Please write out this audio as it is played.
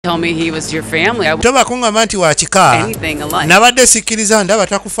Tell me he was your family. Toba kungamba nti wa kika. Anything alike. Nabadde sikkiriza ndaba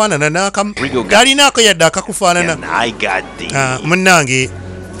takufaanana n'akamu. Talinaako yadde akakufaanana. Munnange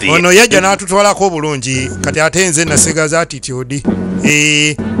ono yajja n'atutwalako obulungi kati ate nze nasigaza attitude.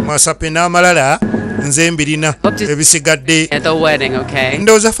 Mwasape n'amalala nze mbirina ebisigadde.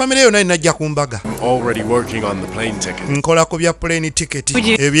 Ndowooza famire yonna inajja ku mbaga. Nkola ku bya plane ticket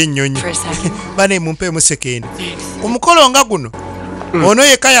eby'ennyonyi. Bane mumpeemu sekendi. Omukolo nga guno ono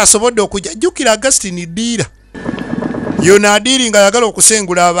yekka yasobodde okujja. Jjukira Augustine Ddiira yona adiiri nga yagala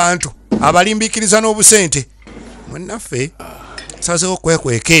okusengula abantu abalimbiikiriza n'obusente. Munnaffe sazeewo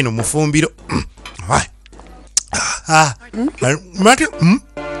okwekweka eno mu ffumbiro.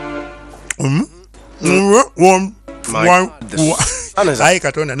 Ayi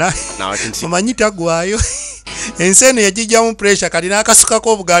Katonda omanyi tagwayo. Ensi eno yagijjamu pressure kati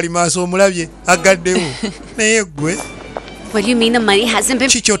n'akasukako obugaali maaso omulabye agaddewo naye gwe. What do you mean the money hasn't been...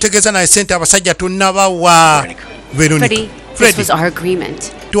 Kiki otegeeza naye sente abasajja tunnabawa. Freddie, this was our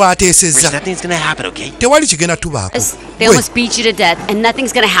agreement. Twateesezza. Tewali kigenda tubaako. They almost beat you to death and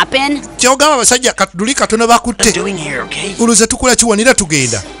nothing's gonna happen. Kyogamba abasajja katuli katono bakutte. Uluze tukula kiwanira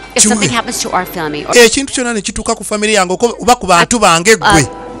tugenda. If something happens to our family or... Ekintu kyonna ne kituuka ku famire yange oba ku bantu bange gwe.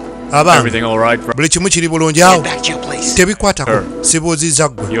 Abange. Buli kimu kiri bulungi awo. Tebikwatako. Sibuuzizza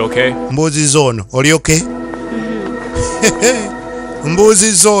ggwe. Mbuuzizza ono. Oli okay?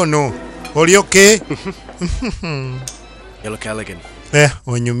 Mbuuzizza ono. Oli okay? You look elegant.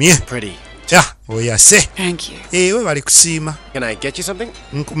 Onyumye. Pretty. Oyase. Thank you. We bali kusiima. Can I get you something?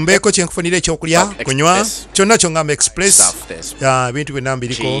 Mbeeko kye nkufunira ekyokulya kunywa kyonna kyongamba express. Ebintu byonna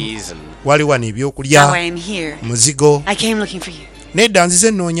mbiriko. Wali wano ebyokulya. Muzigo. Nedda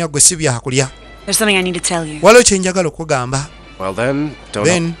nzize nnoonya gwe si byakulya. Waliwo kye njagala okugamba.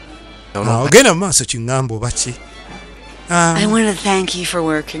 Ogenda mu maaso kiŋŋamba oba ki? I want to thank you for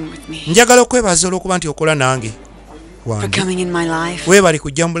working with me. Njagala okwebaza olw'okuba nti okola nange. For coming in my life. Weebali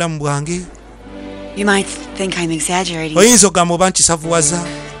kujja mu bulamu bwange. You might think I'm exaggerating. Oyinza okugamba oba nkisavuwaza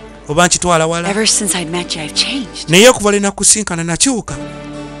oba nkitwala wala. Ever since I'd met you, I've changed. Naye okuva lwe nakusinkana nakyuka.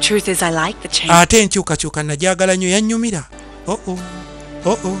 Truth is, I like the change. Ate enkyukakyuka najagala nnyo yannyumira. I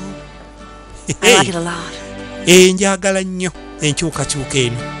like it a lot. Njagala nnyo enkyukakyuka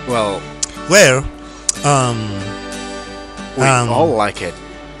eno. Well, we all like it.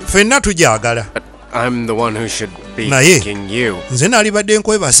 Ffenna tujagala. I'm the one who should be thanking you. Nze nalibadde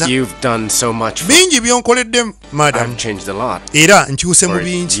nkwebaza. You've done so much. Bingi byonkoledde madam. I've changed a lot. Era nkyuse mu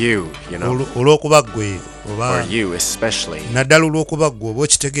bingi. Olw'okuba ggwe oba. For you especially. Naddala olw'okuba ggwe oba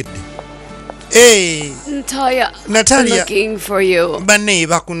okitegedde. Natalia, I'm looking for you. Banne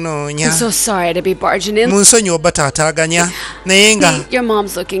bakunoonya. I'm so sorry to be barging in. Munsonyi oba taataaganya. Naye nga. Your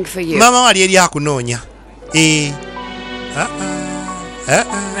mom's looking for you. Mama wali eri akunoonya.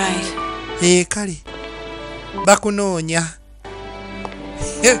 Right. Kale. Bakunoonya.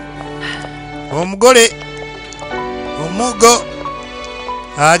 Omugole. Omugo.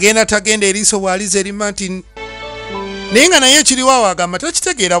 Agenda tagenda eriiso bw'aliza erima nti naye nga naye ekiriwo agamba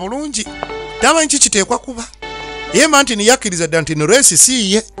takitegeera bulungi. Tamanyi kiteekwa kuba. Ye Martin yakkiriza dda nti Noresi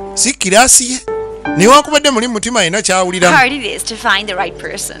si ye, si kiraasi ye. Newankubadde muli mutima alina kyawuliramu. Hard it is to find the right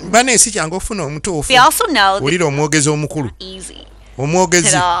person. Bane si kyangu ofuna omutuufu. We also know that olira omwogezi omukulu. Easy.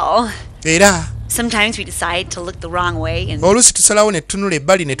 Omwogezi. Era. Sometimes we decide to look the wrong way and olusi tusalawo ne tunula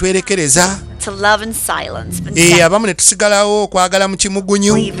ebbali ne twerekereza. To love in silence. Abamu ne tusigalawo okwagala mu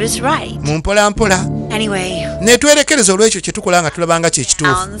kimugunyu. Believe is right. Mu mpolampola. Anyway. Ne twerekereza olw'ekyo kye tukola nga tulabanga kye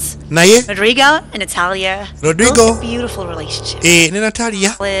kituufu. Naye. Rodrigo and Natalia. Rodrigo. Beautiful relationship. Ne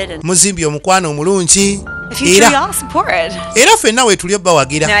Natalia. Muzimbi omukwano omulungi. The future y'all support. Era ffenna weetuli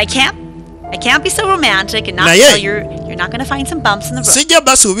obbawagira. No, I can't be so romantic and not tell you're not going to find some bumps in the road. Sijja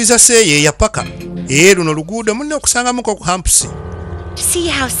basuubiza seeyo ya paka. Luno luguudo munne okusangamuko ku hampusi. See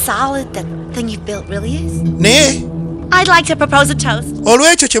how solid that thing you've built really is? Naye I'd like to propose a toast.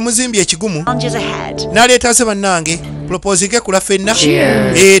 Olw'ekyo kye muzimbye ekigumu. N'aleeta ze bannange proposinge kula ffenna.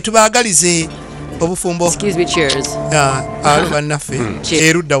 Tubaagalize obufumbo. Excuse me, cheers. Alo bannaffe.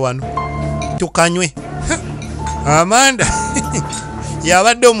 Erudda wano. Tukanywe. Amanda.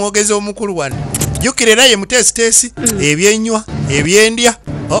 Yabadde omwogezi omukulu wano. Jjukira era ye muteesiteesi. Ebyenywa, ebyendya.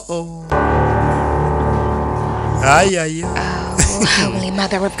 Holy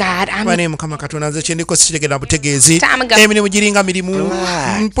Mother of God, Bane Mukama Katonda nze kye ndiko sitegera butegeezi. Emirimu giringa mirimu.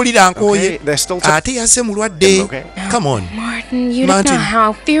 Mpulira nkooye. Ate yazze mulwadde. Come on. You don't know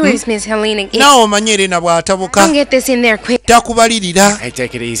how furious Miss Helena is. Naawe omanyi Elena bw'atabuka Don't get this in there quick. takubalirira. Hey,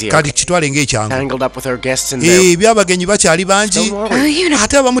 take it easy. Kati kitwale ng'ekyangu. Tangled up with her guests in there. By'abagenyi bakyali bangi. Don't worry.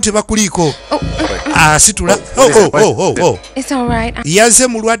 Ate abamu tebakuliiko. Asitula. It's all right. Yazze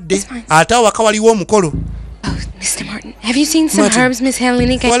mulwadde. Ate awaka waliwo omukolo. Mr. Martin, have you seen some herbs Miss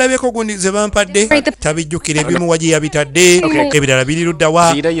Helena gave? Walabeko gundi ze bampadde. Tabijjukira ebimu waje yabitadde. Ebirala biri ludda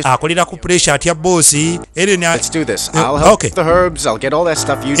wa. Akolera ku pressure atya boosi. Let's do this. I'll help the herbs. I'll get all that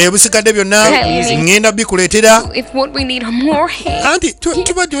stuff you. Ebisikadde byonna ngenda bikuleetera. If what we need are more hands. Anti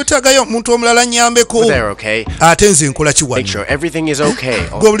tubadde otagayo omuntu omulala nyambeko. There, okay. Ate nze nkola ki wano. Make sure everything is okay.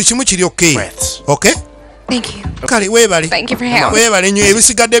 Gwe buli kimu kiri okay. Okay? Thank you. Kale weebale. Thank you for help. Weebale nnyo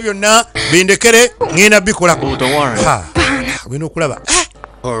ebisigadde byonna bindekere ngenda bikola. Don't worry. Wena okulaba.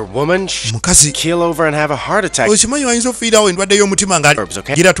 Or woman mukazi keel over and have a heart attack. Okimanyi wayinza ofiirawo endwadde y'omutima nga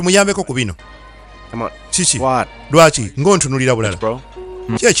gira tumuyambeko ku bino. Come on. Kiki? What? Lwaki ng'ontunulira bulala.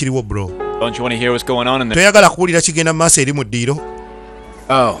 Ki ekiriwo bro? Don't you want to hear what's going on in there? Toyagala kuwulira kigenda mu maaso eri mu ddiiro?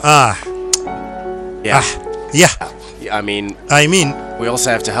 Yeah. Yeah. I mean, we also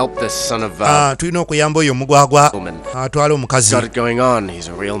have to help this son of tulina okuyamba oyo omugwagwa atwala omukazi. got it going on. He's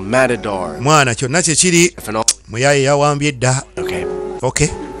a real matador. Mwana kyonna kye kiri muyaye yawambye dda. Okay.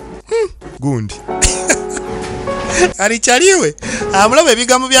 Gundi. Alikyaliwe amulaba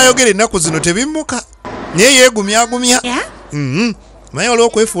ebigambo byayogera ennaku zino tebimmuka naye yeegumyagumya. Naye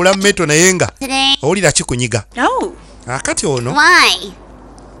olw'okwefuula mmeto naye nga owulira kikunyiga. Akati ono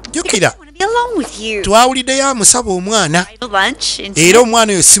jjukira twawuliddeyo amusaba omwana era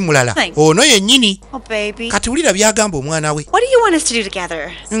omwana oyo si mulala ono yennyini. Kati wulira byagamba omwana we.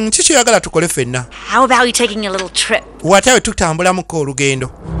 Ki kyoyagala tukole ffenna? Watawe tutambulamuko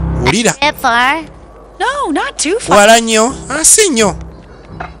olugendo. Wulira wala nnyo asi nnyo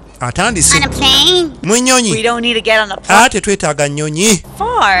atandise mu nnyonyi. Ate twetaaga nnyonyi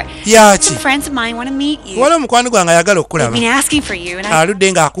yaki wala omukwano gwange ayagala okulaba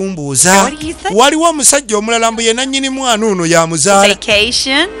aludde ng'akumbuuza waliwo omusajja omulala mbu ye nannyini mwana ono yamuzaala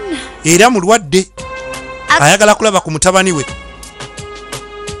era mulwadde ayagala kulaba ku mutabani we.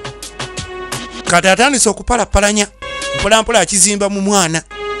 Kati atandise okupalapalanya mpolampola akizimba mu mwana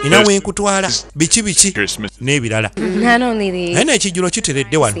nina wenkutwala biki n'ebirala. Naye n'ekijjulo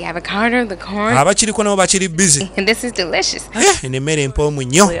kiteredde wano abakiriko nabo bakiri bizi. Emmere empoomu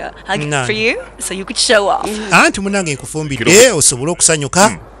nnyo anti munange nkufumbidde osobole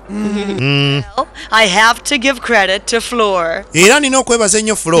okusanyuka. Era nina okwebaza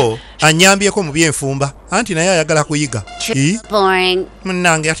ennyo Flo annyambyeko mu byenfumba anti naye ayagala kuyiga.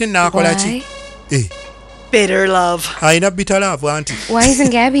 Munange ate naakola ki? Bitter love. Ayina bitter love anti. Why isn't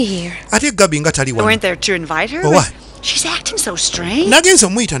Gabby here? Ate Gabby nga tali wano. Weren't there to invite her? What? She's acting so strange. Nagenze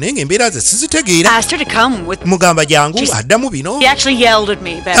omuyita naye ng'embeera ze sizitegeera. Asked her to come with. Mugamba jangu addamu bino. He actually yelled at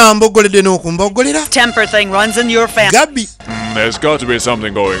me. Amboggoledde n'okumboggolera. Temper thing runs in your family. Gabby. There's got to be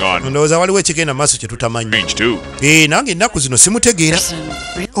something going on. Ndowooza waliwo ekigenda maaso kye tutamanyi. Nange ennaku zino simutegeera.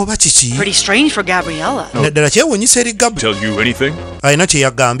 Oba kiki? Pretty strange for Gabriella. Naddala kyewuunyisa eri Gabby. Tell you anything? Ayina kye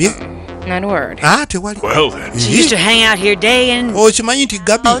yagambye. Not a word. Tewali. Well then. She used to hang out here day and okimanyi nti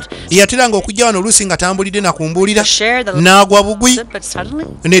Gabby yateranga okujja wano oluusi nga tambulidde nakumbuulira n'agwa bugwi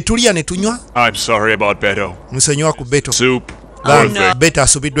ne tulya ne tunywa. I'm sorry about Beto. Musonyiwa ku Beto. Soup. Beta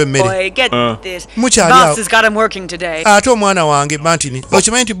asubiddwa emmere. Mukyali awo. Ate omwana wange Martin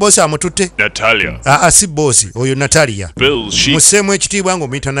okimanyi nti boosi amututte. Natalia. Si boosi oyo Natalia. Museemu ekitiibwa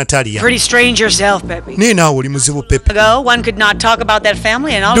ng'omuyita Natalia. Naye naawe oli muzibu Pepe.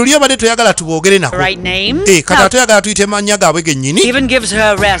 Luli obadde toyagala tuboogere nako. Kati ate oyagala tuyite mannya gaabwe gennyini.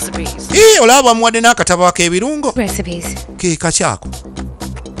 Olaba bamuwadde n'akatabo ak'ebirungo. Ke kakyako.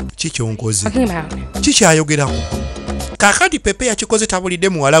 Kikyonkoze. Kikyayogerako. Kakati Pepe yakikoze tabulidde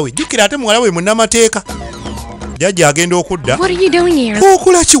muwala we. Jjukira ate muwala we munnamateeka. Jjajja agenda okudda.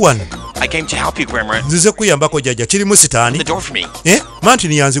 Okola ki wano? Nzize kuyambako jjajja kirimu sitaani.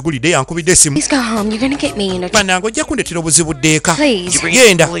 Martin yanzigulidde yankubidde essimu. Bannange ojja kundetera obuzibu ddeeka.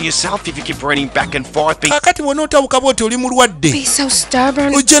 Genda. Kakati bw'onootawuka bw'oti oli mulwadde.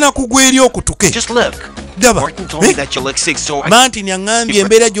 Ojja nakugwa eri okutuke. Daba. Martin aŋŋambye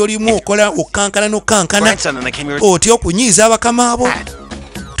embeera gy'olimu okola okkankana n'okkankana. Otya okunyiiza abakama abo.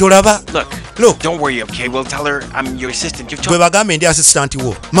 Tolaba. Gwe bagambe ndi assistant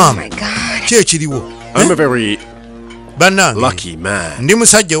wo. Maama. Ki ekiriwo? Bannange. Ndi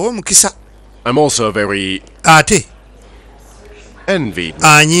musajja ow'omukisa. Ate.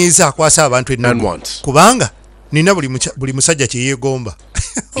 Anyiiza akwasa abantu ennaku. Kubanga nina buli musajja kye yeegomba.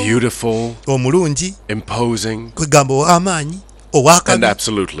 Omulungi. Kwegamba ow'amaanyi.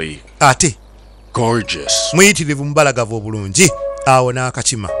 Ow'akabi. Ate. gorgeous. Muyitirivu mubalagavu obulungi. Awo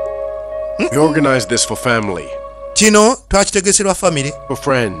n'akakima. We organized this for family. Kino twakitegeserwa family. For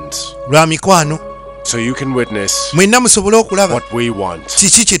friends. Lwa mikwano. So you can witness mwenna musobole okulaba what we want.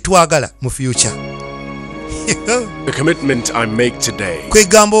 Kiki kye twagala mu future. The commitment I make today.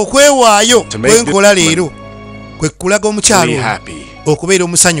 Kwegamba okwewaayo kwenkola leero kwe kulaga omukyalo okubeera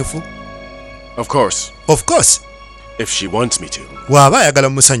omusanyufu. Of course. Of course. If she wants me to. Bw'aba ayagala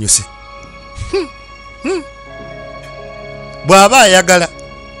musanyuse. Bw'aba ayagala.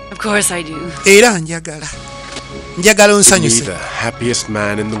 Of course I do. Era njagala onsanyuse. The happiest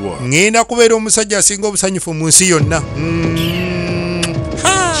man in the world. Ngenda kubeera omusajja asinga obusanyufu mu nsi yonna.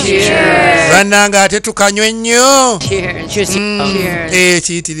 Bannange ate tukanywe nnyo.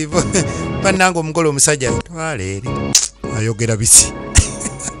 Kiyitirivu. Bannange omugole omusajja twala eri ayogera bisi.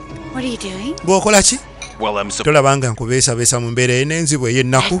 What are you doing? Bw'okola ki? Well, tolabanga nkubeesabeesa mu mbeera en'enzibu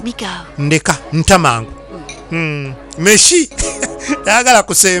ey'ennaku. Ndeka ntamangu. Meshi tayagala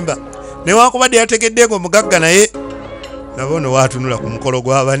kusemba newankubadde yategedde ng'omugagga naye nabono waatunula ku mukolo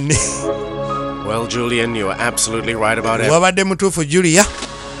gwa banne. Well, Julian, you are absolutely right about it. Wabadde mutuufu Julia.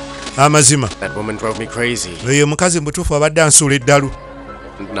 Amazima. That woman drove me crazy. Oyo mukazi mutuufu abadde ansuula eddalu.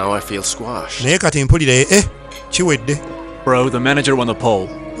 Now I feel squashed. Naye kati mpulira kiwedde. Bro, the manager won the poll.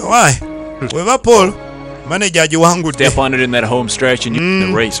 Why? Weba Paul, manager agiwangudde. Step on it in that home stretch and you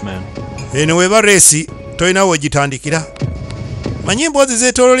the race, man. Eno weba reesi tolina wegitandikira. Manyi emboozi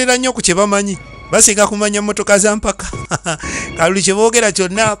zeetoololera nnyo ku kye bamanyi. Basiga kumanya mmotoka za mpaka. Kaluli kye boogera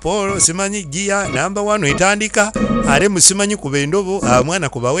kyonna Paul simanyi giya namba 1 etandika ate musimanyi kuba endobo mwana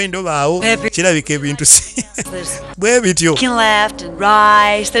kubawo endobo awo kirabika ebintu si bwe bityo.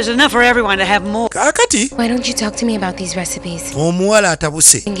 Kakati Why don't you talk to me about these recipes? Omuwala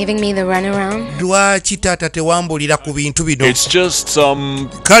atabuse. Giving me the runaround? Lwaki taata tewambulira ku bintu bino? It's just some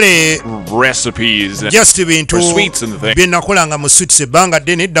kale recipes. Just bintu for sweets and things. Bye nakolanga mu sweets ebbanga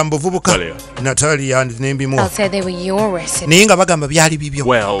ddene edda mu buvubuka. Natalia nembimu. I'll say they were your recipes. Naye nga bagamba byali bibyo.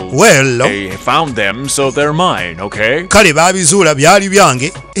 Well, they found them, so they're mine, okay? Kale baabizuula byali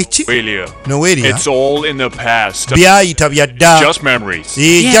byange. Eki? Noelia. It's all in the past. Byayita byadda. Just memories.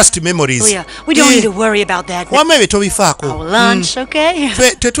 Just memories. Leah, we don't need to worry about that. Wamma ebyo tobifaako. Lunch, okay?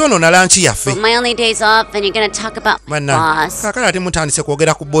 Tetwonoona lanchi yaffe. My only days off and you're going to talk about my boss. Kakala ate mutandise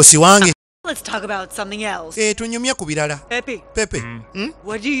kwogera ku bossi wange. Let's talk about something else. Tunyumye ku birala. Pepe.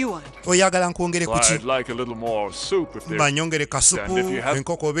 What do you want? Oyagala nkwongere ku ki? I'd like a little more soup if there's... Banyongere kasupu,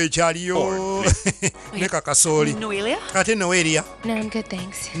 enkoko oba ekyaliyo, ne kakasooli. Noelia? Ate Noelia. No, I'm good,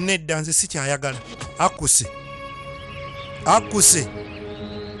 thanks. Nedda nze sikyayagala. Akkuse.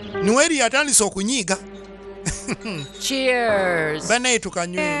 Noelia atandise okunyiiga. Cheers. Bannaye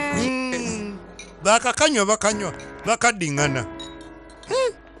tukanywe. Bakakanywa bakaddiŋŋana.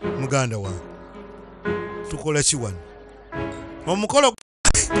 Muganda wange tukola ki wano omukolo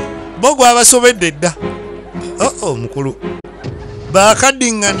bo gwabasobedde dda mukulu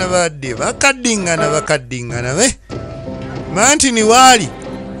bakaddiŋŋana bakaddiŋŋana be Mantini waali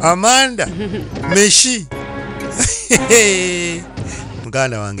Amanda Meshi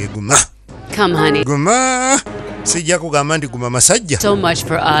muganda wange guma. Come honey. Guma sijja kugamba nti guma masajja. So much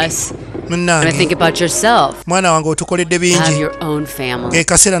for us. And I think about yourself. Mwana wange otukoledde bingi. Have your own family.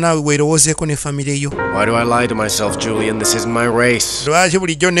 Kaseera naawe weerowoozeeko ne famire yo. Why do I lie to myself, Julian? This isn't my race. Lwaki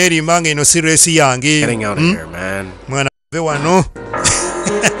bulijjo neerimba eno si reesi yange. Getting out of here, man. Mwana ve wano.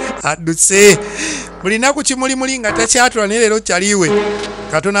 Adduse. Buli naku kimulimuli nga takyatula ne leero kyaliwe.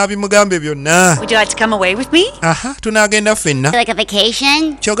 Katonda abimugambe byonna. Would you like to come away with me? Tunaagenda ffenna. Like a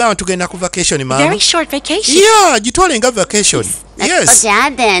vacation? Kyogamba tugenda ku vacation mama. Very short vacation. Yeah, gitwale nga vacation. Yes.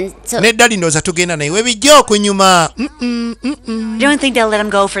 Dad then. So ne Daddy ndowooza tugenda naye webijja okunyuma. I don't think they'll let him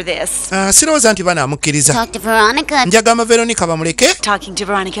go for this. Sirowooza nti banaamukkiriza. talk to Veronica. Njagamba Veronica bamuleke. Talking to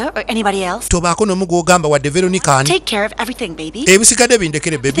Veronica or anybody else. Tobaako n'omu gw'ogamba wadde Veronica ani. Take care of everything, baby. Ebisigadde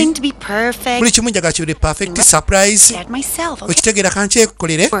bindekere baby. Everything to be perfect. Buli kimu njagala kibeere perfect surprise. Myself, okay? Okitegeera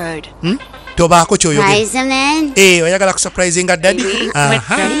kankyekolere. Word. Tobaako ky'oyogera. Surprise him then? Oyagala kusurprisinga Daddy.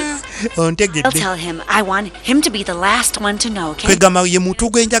 Ontegedde. I'll tell him I want him to be the last one to know, okay? Kwegamba ye muntu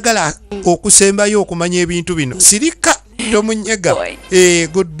gwe njagala okusembayo okumanya ebintu bino. Sirika tomunyega.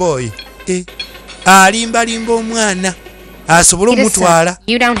 Good boy. Alimbalimba omwana. asobole omutwala.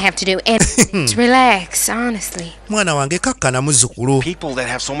 You don't have to do anything. Relax, honestly. Mwana wange kakkana muzzukulu. People that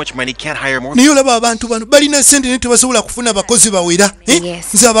have so much money can't hire more. Niyo olaba abantu bano balina ssente ne tebasobola kufuna bakozi bawera.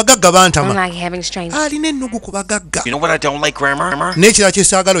 Nze abagagga bantama. Alina ennugu ku bagagga. You know what I don't like, Grandma? N'ekirala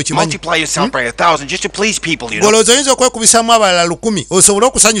kyesaagala okimanyi. Multiply yourself by 1,000 just to please people, you know. Golooza oyinza okwekubisamu abalala 1,000 osobole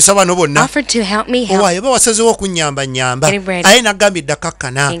okusanyusa bano bonna. Owaaye bawasazeewo okunnyamba nnyamba. Aye naggambye dda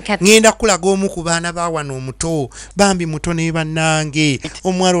kakkana. Ngenda kulaga omu ku baana ba wano omuto. Bambi muto ne bannange.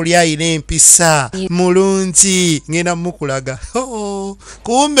 Omwalo oli ayina empisa. Mulungi. Ngenda mukulaga.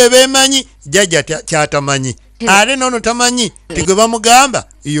 Kumbe beemanyi jjajja kyatamanyi. Ate n'ono tamanyi. Tigwe bamugamba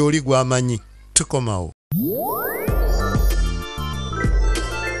y'oli gw'amanyi. Tukomawo.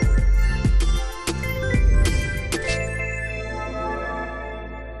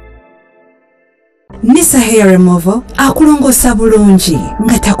 Nisa Hair Removal akulongosa bulungi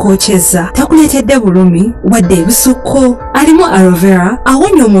nga takokyeza takuleetedde bulumi wadde ebisukko alimu aloe vera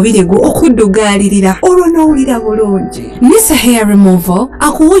awonya omubiri gwo okuddugaalirira olwo n'owulira bulungi. Nisa Hair Removal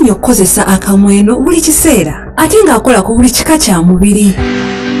akuwonya okukozesa akamweno buli kiseera ate ng'akola ku buli kika kya mubiri.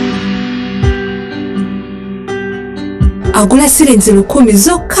 Agula sirinzi 1,000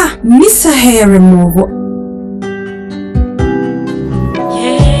 zokka. Nisa Hair Removal.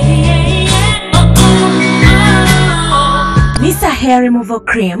 Nisa Hair Removal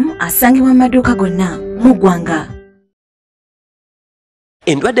Cream asangibwa mu maduuka gonna mu ggwanga.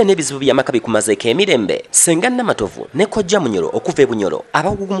 Endwadde n'ebizibu by'amaka bikumazeeko emirembe senga namatovu ne kojja munyolo okuva ebunyolo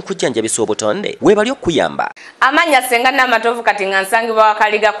abakugu mu kujjanjabisa obutonde weebali okuyamba. Amanya senga namatovu kati nga nsangibwa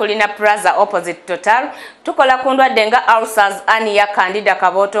wakaliga kulina Plaza opposite Total. Tukola ku ndwadde nga ulcers, ania, candida,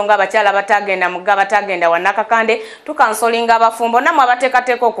 kabooto nga abakyala batagenda mugga batagenda wanakakande tukansolinga abafumbo namwe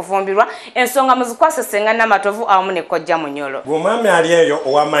abateekateeka okufumbirwa ensonga muzikwase senga namatovu awamu ne kojja munyolo. Gw'omwami ali eyo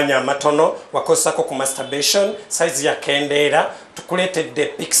owamanya amatono wakosako ku masturbation size ya kendeera tukuleetedde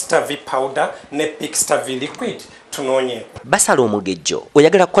Pixta V powder ne Pixta V liquid tunoonye. Basala omugejjo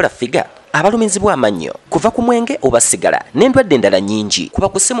oyagala kukola figa abalumizibwa amannyo kuva ku mwenge oba sigala n'endwadde endala nnyingi kuba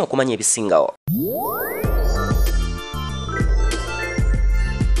kusema okumanya ebisingawo.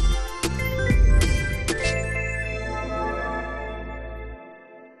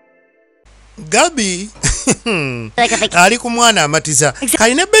 Gabi ali ku mwana amatiza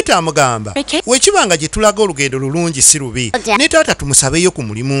kalina beta amugamba wekibanga gye tulaga olugendo lulungi si lubi ne taata tumusabeyo ku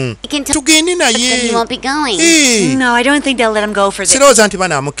mulimu tugende naye. Sirowooza nti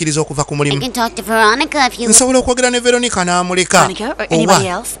banaamukkiriza okuva ku mulimu. Nsobola okwogera ne Veronica n'amuleka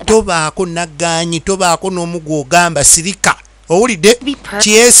oba tobaako nagganyi tobaako n'omu gw'ogamba sirika. Owulidde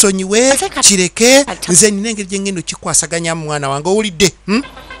kyesonyiwe kireke nze nina engeri gye ngenda okikwasaganya mwana wange owulidde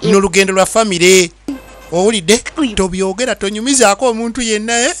n'olugendo lwa famire. Owulidde tobyogera tonyumizaako omuntu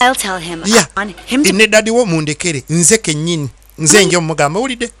yenna ne dadi wo mundekere nze kennyini nze nje omugamba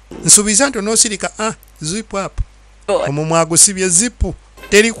owulidde nsuubiza nti onoosirika zip up omumwa agusibye zipu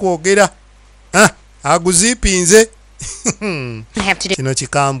teri kwogera aguzipinze. Kino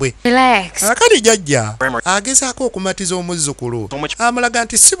kikambwe akali jjajja agezaako okumatiza omuzzukulu amulaga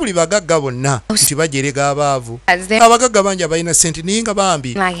nti si buli bagagga bonna nti bajerega abaavu. Abagagga bangi abalina ssente naye nga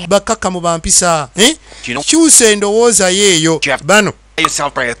bambi bakkakkamu bampisa. Kyusa endowooza yeeyo bano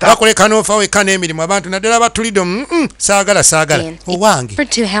bakuleka n'ofa wekka n'emirimu abantu naddala batulidde saagala owange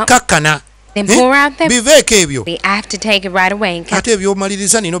kakkana biveeko ebyo ate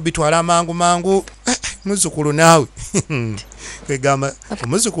ebyomaliriza nina obitwala amangu muzzukulu naawe kwegamba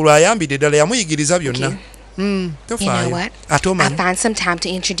omuzzukulu ayambidde ddala yamuyigiriza byonna.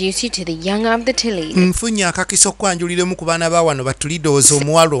 Nfunye akakisa okwanjuliremu ku baana ba wano batulidooza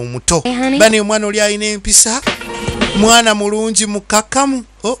omuwala omuto bane omwana oli alina empisa mwana mulungi mukakkamu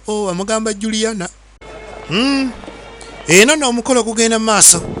amugamba Juliana. Eno n'omukolo gugenda mu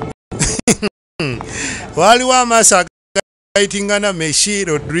maaso. Waliwo amaaso agayitingana Meshi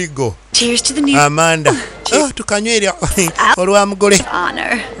Rodrigo Amanda tukanywerya olwamugole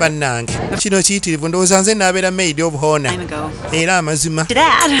bannange kino kiyitirivu ndowooza nze naabeera maid of honor era amazima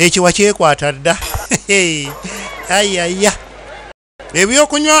ekyo wakyekwata dda. Ayaya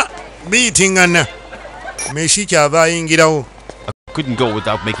ebyokunywa biyitingana Meshi kyava ayingirawo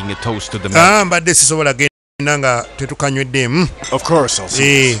mbadde sisobola genda nga tetukanyweddeemu.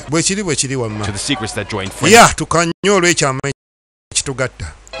 Bwe kiri wamma tukanywe olw'ekyama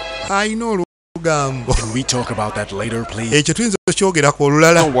ekitugatta ayina olugambo ekyo tuyinza okyogerako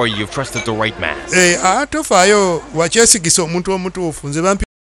olulala. Tofaayo wakyesigisa omuntu omutuufu nze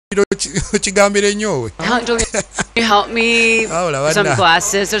bampira okigambira ennyo we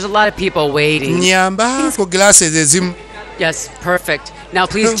nyamba ku glasses ezimu Yes, perfect. Now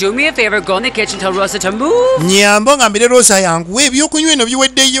please do me a favor, go in the kitchen, tell Rosa to move. Nyambo ngambire Rosa yangu ebyokunywa eno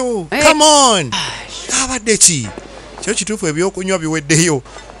biweddeyo. Come on. Abadde ki? Kyo kituufu ebyokunywa biweddeyo.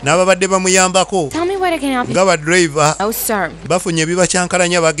 N'ababadde bamuyambako. Tell me what I can help you. Nga ba driver. Oh, sir. Bafunye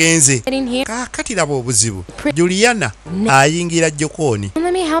bibakyankalanya bagenze. Kaakati laba obuzibu. Juliana ayingira jjokooni.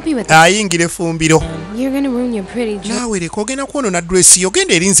 Let me help you with that. Ayingira effumbiro. You're gonna ruin your pretty dress. Naawe leka ogenda kwonoona dresi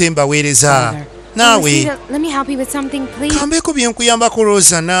ogenda erinze mbaweereza. Naawe. Let me help you with something, please. Kambeeko byenkuyambako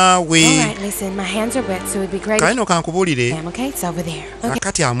Rosa naawe. All right, listen, my hands are wet, so it'd be great. Kaino kankubuulire. Okay, it's over there. Okay.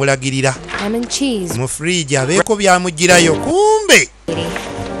 Akati amulagirira. Ham and cheese. Mu fridge abeeko byamugirayo. Kumbe.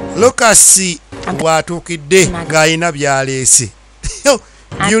 Lucas bw'atuukidde ng'alina byaleese.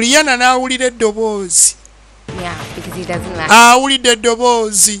 Juliana n'awulira eddoboozi. Yeah, because he doesn't like. Awulidde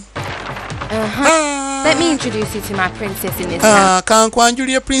eddoboozi. Let me introduce you to my princess in this house.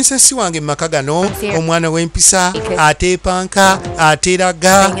 Kankwanjulire princess wange mu maka gano, omwana w'empisa, ateepanka,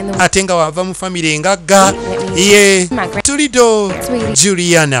 ateeraga, ate nga wava mu famire engagga. Ye, Tulido,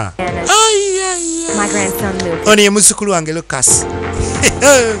 Juliana. My grandson Luke. Ono ye muzzukulu wange Lucas.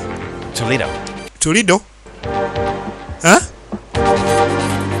 Tulido? Huh?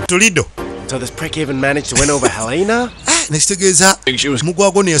 Tulido. So this prick even managed to win over Helena? Nekitegeeza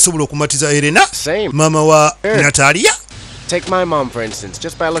mugwago ne yasobola okumatiza Helena, mama wa Natalia. Take my mom, for instance,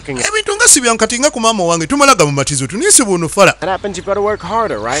 just by looking at ebintu nga si byankati nga ku maama wange tumalaga mu matizo tunise bonofala. That happens, you've got to work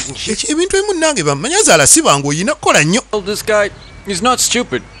harder, right? And ebintu ebimu nange bamanya zaala si bangu oyina kukola nnyo. This guy, he's not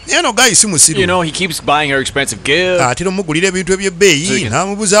stupid. Eno guy si musiru. You know, he keeps buying her expensive gifts. Atera omugulira ebintu ebyebbeeyi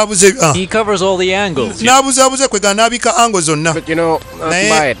n'amubuzaabuza. He covers all the angles. N'abuzaabuza kwega n'abika ango zonna. But you know,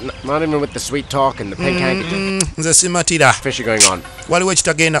 buy it. Not even with the sweet talk and the pink handkerchief. Nze simatira. Fishy going on. Waliwo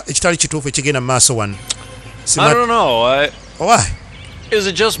ekitali kituufu ekigenda mu maaso wano. I don't know. Why? Is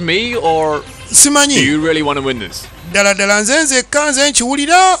it just me, or Simanyi. do you really want to win this? Ddala nze nzekka nze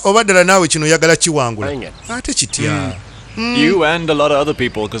nkiwulira oba ddala naawe kino oyagala kiwangula. Ate kitya. You and a lot of other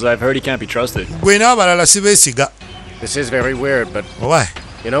people, because I've heard he can't be trusted. Gwe n'abalala sibeesiga. This is very weird, but why?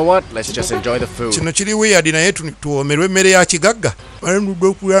 You know what? Let's just enjoy the food. Kino kiri weird naye tuwomerwe emmere ya kigagga. Naye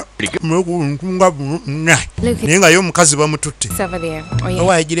nga y'omukazi bamututte.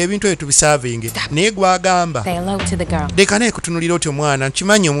 Owaayigira ebintu ebyo tubisavinge. Naye gwagamba. Leka naye kutunulira otyo mwana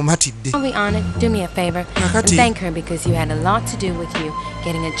nkimanyi omumatidde.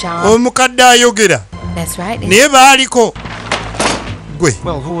 Omukadde ayogera. Naye baaliko.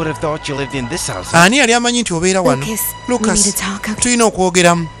 Well, who would have thought you lived in this house? Ani yali amanyi nti obeera wano? Lucas, tulina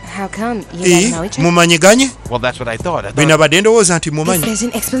okwogeramu. Mumanyiganye? Well, that's what I thought. Bwe nabadde ndowooza nti mumanyi.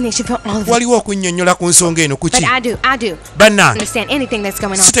 Waliwo okunnyonnyola ku nsonga eno kuki? Bannange,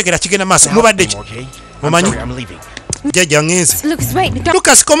 sitegera kigenda maaso. Mubadde ki? Mumanyi? Jjajja ngenze.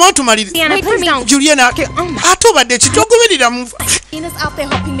 Lucas, koma otumalire. Juliana, ate obadde ki togoberera mu...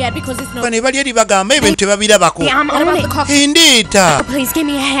 Bano bali eri bagamba ebintu tebabirabako. Endeeta.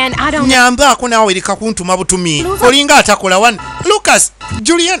 Nyambaako naawe ereka kuntuma butumi. Olinga atakola wano. Lucas,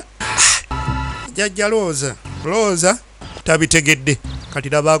 Juliana. Jjajja Rosa tabitegedde. Kati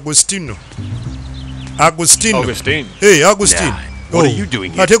laba Agustino. Hey, Agustino. Yeah. What are you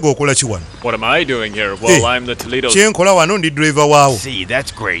doing here? Ate gwokola ki wano? What am I doing here? Well, I'm the Toledo. Kyenkola wano ndi driver waawo. See,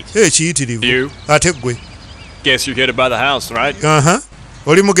 that's great. Hey, kiyitirivu. Ate gwe. Guess you're here to buy the house, right?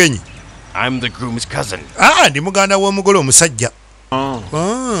 Oli mugenyi? I'm the groom's cousin. Ndi muganda w'omugole omusajja.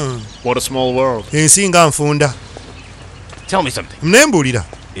 What a small world. Ensi nga nfunda. Tell me something. Mnembuulira.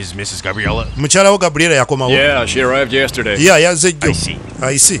 Is Mrs. Gabriella? Mukyala wo Gabriela yakomawo. Yeah, she arrived yesterday. Yeah, yazze jjo.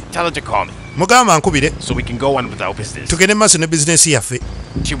 I see. Tell her to call me. Mugamba nkubire. So we can go on with our business. Tugende maaso ne bizinesi yaffe.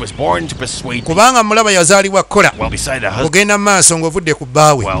 She was born to persuade. Kubanga mulaba yazaalibwa kola. Well, beside her husband. Ogenda maaso ng'ovudde ku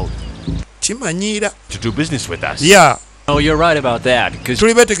bbaawe. Well, kimanyiira. To do business with us. Yeah. Oh, you're right about that.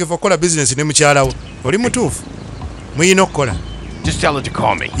 Tuli betegefu okukola bizinesi ne mukyala wo. Oli mutuufu. Muyina okukola. Just tell her to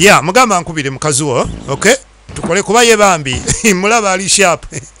call me. Yeah, mugamba nkubire mukazi wo. Okay? Tukole kuba ye bambi. Mulaba ali sharp.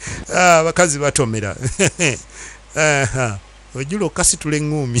 Bakazi batomera. Ojula okasitula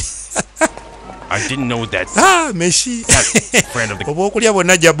eŋŋuumi. I didn't know that. Meshi. Friend of the... Oba okulya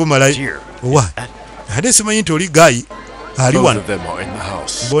bonna ajja bumalayo. Wa. Ate simanyi nti oli gayi. Ali wano.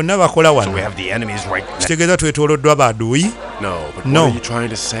 Bonna bakola wano. Kitegeeza twetooloddwa baduuyi? No.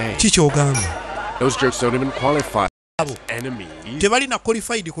 Ki ky'ogamba? Tebalina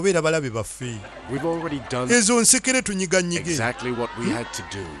qualified kubeera balabe baffe. Ezo nsekere tunyiganyige.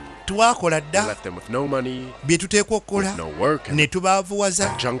 Twakola dda bye tuteekwa okukola ne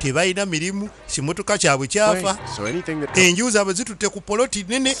tubaavuwaza tebalina mirimu kimotoka kyabwe kyafa enju zaabwe zitutte ku poloti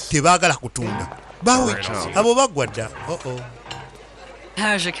nene tebaagala kutunda bawe abo baggwa dda.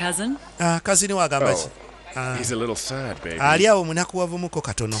 How's your cousin? Kazini wagamba ki? He's a little sad, baby. Ali awo munakuwavumuko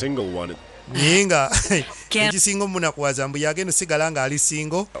katono. Single one. Yenga ekisinga omunakuwaza mbu yagenda sigala nga ali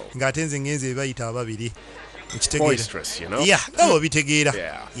singo ng'ate nze ngenze bayita ababiri. Boisterous, you know? Yeah, oh, bitegeera.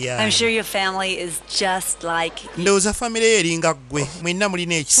 Yeah. I'm sure your family is just like. Ndowooza famire ye eringa ggwe mwenna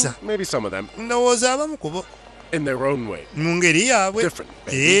mulina ekisa. Maybe some of them. Ndowooza abamu ku bo. In their own way. Mu ngeri yaabwe. Different.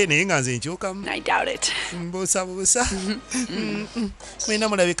 Naye nga nze nkyukamu. I doubt it. Mbuusabuusa. Mwenna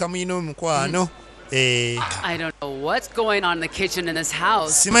mulabika muyina omukwano. I don't know what's going on in the kitchen in this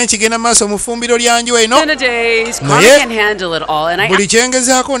house. Simanyi kigenda maaso mu ffumbiro lyanju eno. Naye can't handle it all and buli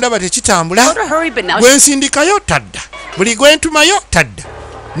kyengezaako ndaba tekitambula. Gwe nsindikayo tadda. Buli gwe ntumayo tadda.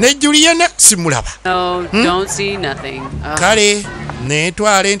 Ne Juliana simulaba. No, don't see nothing. Kale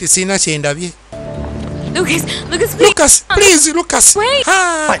neetwale nti sirina kyendabye. Lucas, please, Lucas. Wait.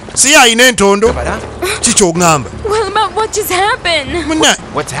 Si ayina entondo. Kikyongamba. Well, about what just happened?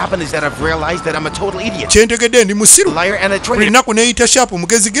 What's happened is that I've realized that I'm a total idiot. Kyentegedde ndi musiru. Liar and a traitor. Lunaku neeyita shapu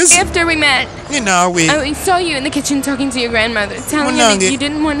mugezigezi. After we met, I saw you in the kitchen talking to your grandmother, telling her that you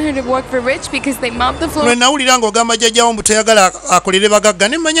didn't want her to work for Rich because they mopped the floor. Lwe nawulira ng'ogamba jjajjawo mbu teyagala akolere bagagga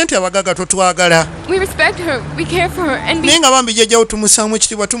ne mmanya nti abagagga totwagala. We respect her, we care for her, and naye nga bambi jjajjawo tumusaamu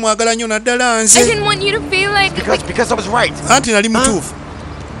ekitiibwa tumwagala nnyo naddala nze. I didn't want you to feel like. Because I was right. Anti nali mutuufu.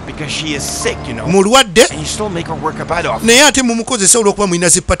 Because she is sick, you know. Mulwadde. And you still make her work her butt off. Naye ate mumukozesa olw'okuba mulina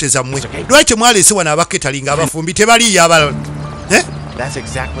zippate zammwe. Lwaki mwaleese wano abaketali ng'abafumbi tebaliiyo abalala? That's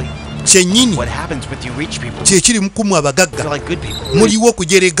exactly kyennyini what happens with you rich people. Kyekiri mukumu abagagga. You're like good people. Muliwo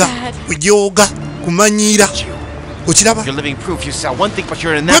okujerega, kujooga, kumanyiira. Okiraba? You're living proof. You sell one thing but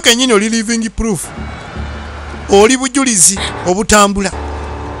you're in that. Kennyini oli living proof. Oli bujulizi obutambula.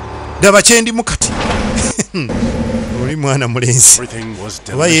 Daba kyendimu kati. Oli mwana mulenzi.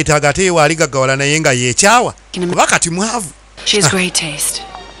 Oba yeetaaga ate waali gaggawala naye nga yeekyawa. Kuba kati mwavu. She has great taste.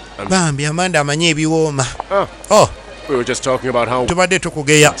 Bambi Amanda amanyi ebiwooma. We were just talking about how. Tubadde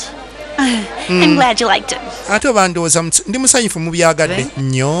tukugeya. I'm glad you liked it. Ate oba ndowooza ndi musanyufu mu byagadde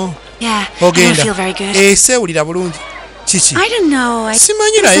nnyo. Yeah, I don't feel very good. Seewulira bulungi. Kiki? I don't know.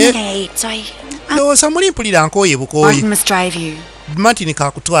 Simanyi naye. Ndowooza muli mpulira nkooye bukooyi. Martin must drive you. Martin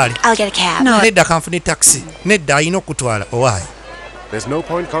kakutwale. I'll get a cab. Nedda kanfune taxi. Nedda ayina okutwala. Owaayi. There's no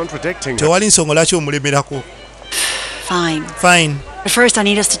point contradicting. Tewali nsonga lwaki omulemerako. Fine. But first I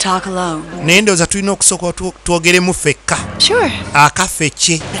need us to talk alone. Naye ndowooza tulina okusooka twogeremu ffekka. Sure. Akaffe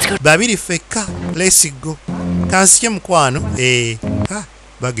babiri ffekka. Let's go. Kansike mukwano.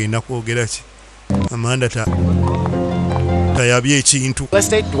 Bagenda kwogera ki? Amanda tayabye ekintu.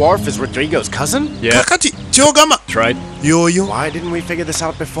 Estate dwarf is Rodrigo's cousin? Yeah. Kakati kyogama. That's right. Yoyo. Why didn't we figure this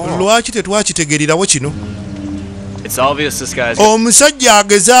out before? Lwaki tetwakitegeererawo kino? It's obvious this guy's. Omusajja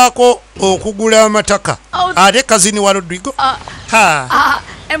agezaako okugula amataka. Ate kazini wa Rodrigo.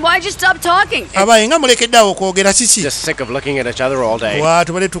 And why'd you stop talking? Abaye nga mulekeddeawo okwogera kiki? Just sick of looking at each other all day.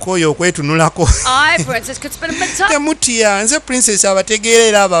 Tubale tukooye okwetunulako. Princess could spend a bit of time. Temutya nze princess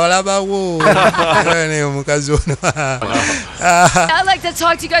abategeerera abalabawo. Ne omukazi ono. I like to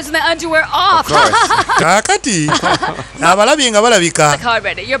talk to you guys when the underwear off. Kakati abalabye nga balabika.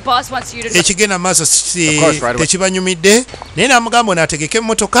 Your boss wants you to. Ekigenda maaso tekibanyumidde naye n'amugamba onaategeka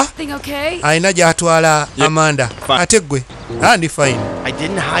emmotoka alina gy'atwala Amanda. Ate ggwe ndi fine. I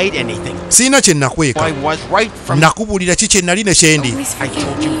didn't hide anything. Siina kye nakweka. I was right from. Nakubuulira ki kye nali ne kyendi. I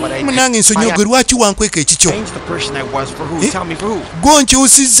told you what I. Munange nsonyiogwe lwaki wankweka ekikyo? Change the person I was for who? Tell me for who?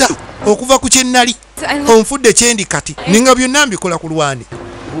 Gonkyusizza okuva ku kye nali. Onfudde kyendi kati. Ninga byonna mbikola ku lwani.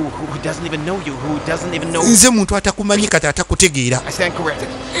 Who doesn't even know you? Who doesn't even know? Nze muntu atakumanyi kati atakutegeera. I stand corrected.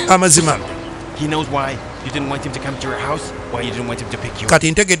 Amazima. He knows why you didn't want him to come to your house, why you didn't want him to pick you.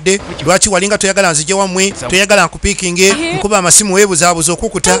 Kati ntegedde lwaki walinga toyagala nzije wammwe toyagala nkupiikinge nkuba amasimu weebuzaabuza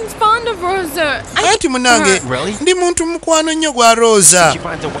okukuta. Anti munange ndi muntu mukwano nnyo gwa Rosa.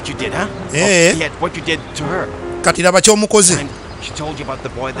 Kati laba ky'omukoze. She told you about the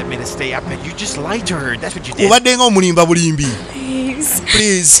boy that made us stay up, and you just lied to her. That's what you did. Obadde nga omulimba bulimbi.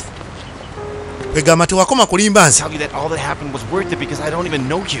 Please. Egamba tewakoma kulimba nze. Tell you that all that happened was worth it because I don't even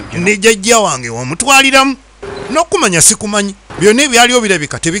know you. Ne jjajja wange wamutwaliramu. N'okumanya sikumanyi. Byonna ebyaliwo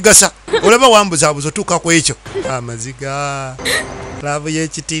birabika tebigasa. Olaba wambuzaabuza otuuka ku ekyo. Amaziga. Laavu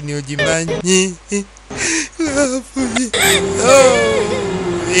y'ekitiini ogimanyi.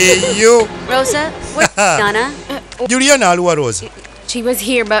 Eyo. Rosa, where's Donna? Juliana aluwa Rosa. She was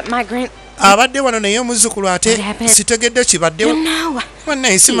here, but my abadde wano naye omuzzukulu ate sitegedde kibaddewo.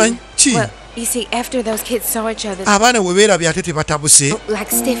 Wannaye simanyi ki. You see, after those kids saw each other, abaana bwe beerabye ate tebatabuse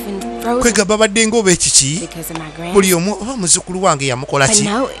like stiff and frozen kwega babadde ng'oba ekiki because of my grand. buli omu oba muzzukulu wange yamukola But ki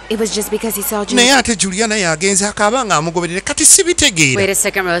no, it was just because he saw naye Julia. ate Juliana yagenze akaaba ng'amugoberere kati sibitegeera Wait a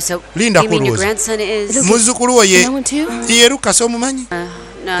second, Rosa. Linda You mean your Rose. grandson is? muzzukulu wo ye No one too? ye Lucas omumanyi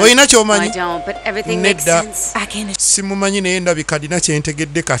No, Oyina I ky'omanyi don't, but everything makes nedda sense. I can't. simumanyi naye ndabika alina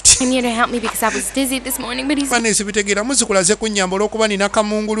kyentegedde kati Came here to help me because I was dizzy this morning, but he's. fane sibitegeera muzzukulu aze kunnyamba olw'okuba nina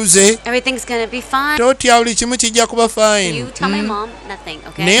kamunguluze Everything's gonna be fine. totya buli kimu kijja kuba You fine tell my mom nothing,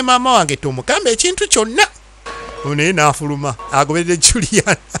 okay? naye maama wange tomugamba ekintu kyonna naye n'afuluma agoberere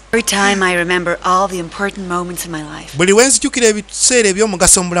Juliana Every time I remember all the important moments in my life. buli we nzijukira ebiseera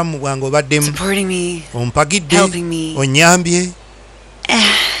eby'omugaso mu bulamu bwange obaddemu Supporting me. ompagidde Helping me. onnyambye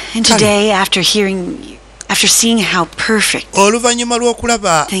And today, after seeing how perfect oluvannyuma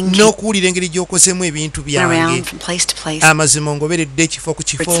lw'okulaba n'okuwulira engeri gy'okozemu ebintu byange around from place to place, amazima ongoberedde ekifo ku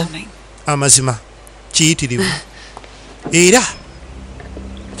kifo something. amazima kiyitirivu era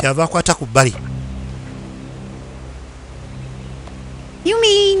kyava akwata ku bbali You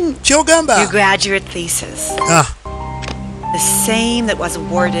mean kyogamba your graduate thesis? The same that was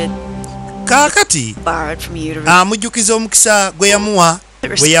awarded, kaakati borrowed from you to amujjukiza omukisa gwe yamuwa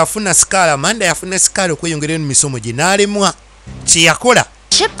bwe yafuna sikaala Amanda yafuna sikaala okweyongera mu misomo gye n'alemwa kye yakola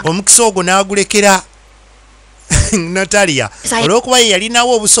omukisa ogwo n'agulekera Natalia olw'okuba ye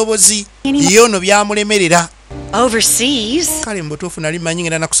yalinawo obusobozi ye ono byamulemerera overseas. kale mu butuufu nali manyi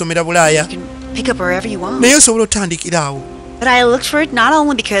ngenda nakusomera Bulaaya Pick up wherever you want. naye osobola otandikira awo But I looked for it not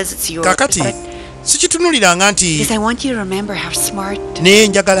only because it's yours, kakati but sikitunuliranga nti because I want you to remember how smart naye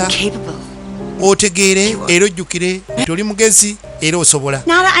njagala and capable. otegeere era ojjukire nti oli mugezi era osobola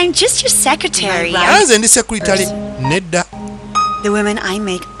Nada, I'm just your secretary. anze ndi sekuritale nedda The women I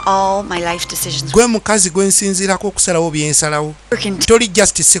make all my life decisions gwe mukazi gwe nsinziirako okusalawo byensalawo toli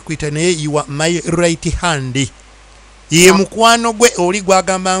just secretary naye you are my right hand ye mukwano gwe oli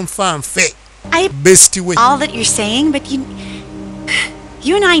gwagamba nfanfe best way all that you're saying, but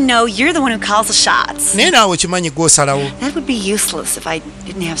you and I know you're the one who calls the shots. naye naawe kimanyi gw'osalawo That would be useless if I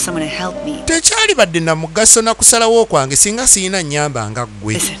didn't have someone to help me. tekyali badde na mugaso na kusalawo kwange singa siyina nnyamba nga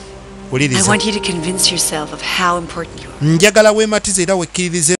ggwe I oliriza want you to convince yourself of how important you are. njagala weematize era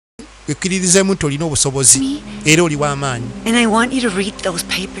wekkiririzemu nti olina obusobozi era oli w'amaanyi And I want you to read those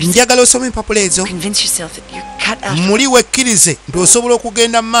papers. njagala osome empapula ezo Convince yourself that you're cut out. muli wekkirize nti osobola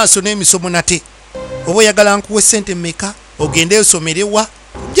okugenda mu maaso n'emisomo nate oba oyagala nkuwe ssente mmeka ogende osomerewa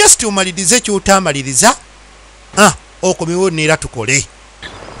just omalirize ky'otaamaliriza okomewo neera tukole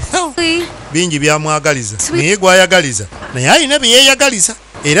bingi byamwagaliza naye gwayagaliza naye alina bye yeeyagaliza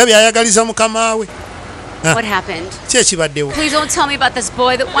era byayagaliza mukama we What happened? ki ekibaddewo Please don't tell me about this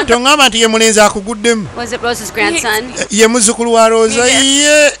boy that one. toŋŋamba nti ye mulenzi akuguddemu Was it Rosa's grandson? ye muzzukulu wa Rosa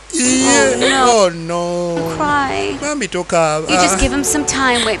ye Oh, oh no Cry. bambi tokaaba You just give him some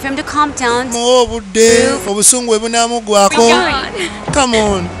time. Wait for him to calm down. muwa obudde obusungu bwe bunaamugwako come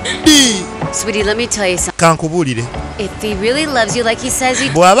on di Sweetie, let me tell you something. kankubuulire If he really loves you like he says he,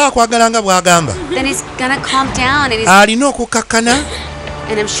 bw'aba akwagala nga bw'agamba then he's gonna calm down, and alina okukakkana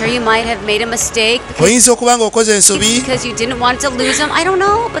and I'm sure you might have made a mistake oyinza okuba nga okoze ensobi because you didn't want to lose him. I don't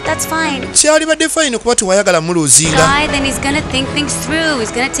know, but that's fine. kyalibadde fayini kuba tewayagala muluuzinga Guy, then he's gonna think things through.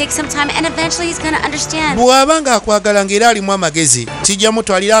 He's gonna take some time, and eventually he's gonna understand. bw'aba nga akwagala ng'era alimu amagezi kijja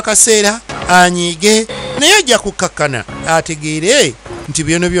mutwalira akaseera anyiige naye ajja kukkakkana ategeere nti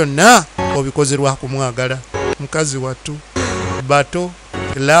byono byonna obikoze lwa kumwagala mukazi wattu bato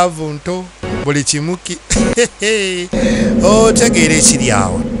laavu nto buli kimuki otegeera ekiri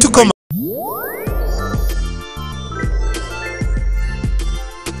awo tukoma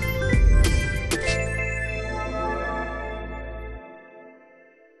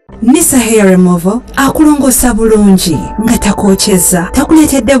Nisa Hair Removal akulongoosa bulungi nga takookyeza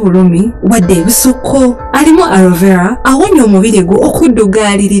takuleetedde bulumi wadde ebisukko alimu aloe vera awonya omubiri gwo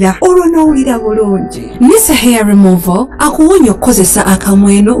okuddugaalirira olwo n'owulira bulungi. Nisa Hair Removal akuwonya okukozesa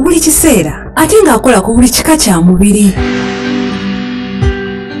akamweno buli kiseera ate ng'akola ku buli kika kya mubiri.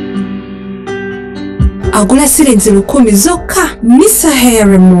 Agula sirinzi 10 zokka. Nisa Hair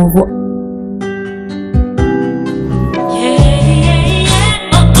Removal.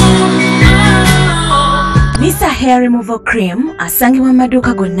 Nisa Hair Removal Cream asangibwa mu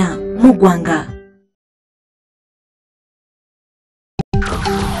maduuka gonna mu ggwanga.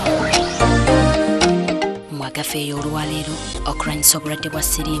 Mwagafeeyo olwaleero okulwanyisa obulwadde bwa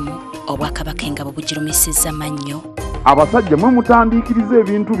siriimu obwakabaka engabo bugirumisizza mannyo. Abasajja mwe mutandiikiriza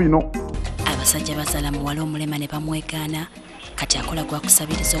ebintu bino. Abasajja bazaala muwala omulema ne bamwegaana kati akola gwa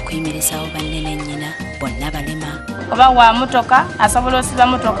kusabiriza okuyimirizaawo banne ne nnyina bonna balema. Oba wa motoka asobola osiba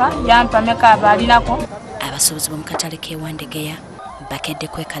motoka yampa meka abalinako. Abasuubuzi b'omu katale k'ewandegeya bakedde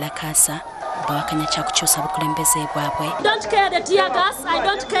kwekalakaasa bawakanya kyakukyusa bukulembeze bwabwe. Don't care the tear gas, I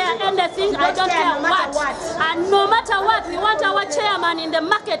don't care anything, I don't care what. And no matter what, we want our chairman in the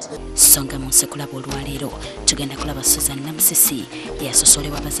market. Songa mu nsekulaba olwaleero tugenda kulaba Susan Namusisi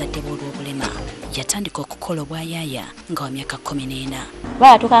eyasosolebwa abazadde b'olw'obulema. Yatandika okukola obwayaaya nga wa myaka 14.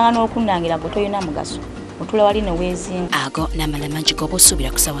 Bayatukanga n'okunnangira bwe toyina mugaso. Otula wali ne weezinga. Ago n'amala mangi g'oba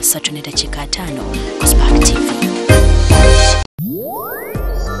osuubira ku ssaawa 3:05 ku Spark TV.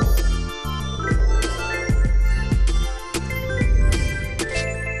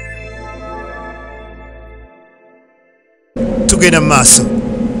 Tugenda maaso.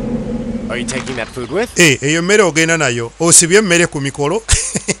 Are you taking that food with? Eyo mmere ogenda nayo. Osibye emmere ku mikolo.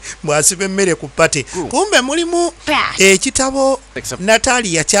 Mwasibe emmere ku pate. Kumbe mulimu ekitabo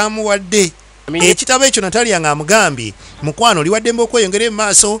Natalia kyamuwadde. Ekitabo ekyo Natalia ng'amugambye mukwano liwaddembe okweyongera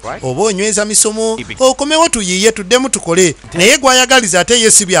emaaso oba onyweza misomo okomewo tuyiye tuddemu tukole naye gwayagaliza ate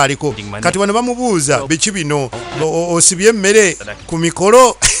yesi byaliko kati wano bamubuuza biki bino osibye emmere ku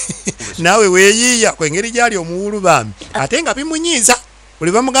mikolo naawe weeyiiya kwengeri gyali omuwulu bambi ate nga bimunyiiza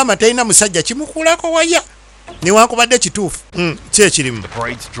buli bamugamba talina musajja kimukuulako waya newankubadde kituufu kyekirimu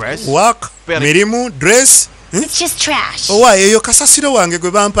wak mirimu dress. It's just trash. Owa eyo kasasiro wange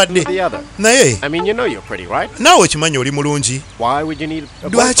gwe bampadde. Naye I mean, you know you're pretty, right? Nawe kimanyi oli mulungi. Why would you need a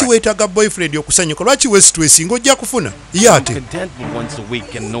boyfriend? Lwaki weetaaga boyfriend okusanyuka? Lwaki we stress ng'ojja kufuna? Yate.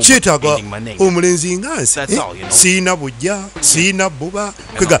 Kyetaaga omulenzi nga nsi. Siina bujja, siina bbuba,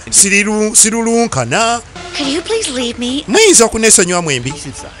 kwega sirulunkana. Could you please leave me? Muyinza okuneesonyiwa mwembi.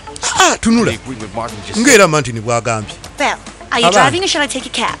 Tunula. Ng'era Mantini bw'agambye. Belle, are you driving or shall I take a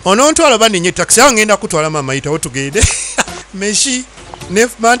cab? Onontwala baninye taxi awo ngenda kutwala mama yitawo tugende. Meshi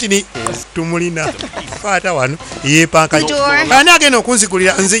Nef Mantini tumulina. Kwata wano yeepanka. Ani agenda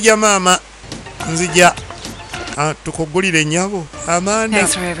okunzigulira nzija mama. Nzija tukugulire nnyabo Amanda.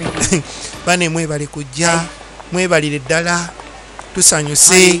 Thanks for everything. Bane mwebale kujja. Mwebalire ddala.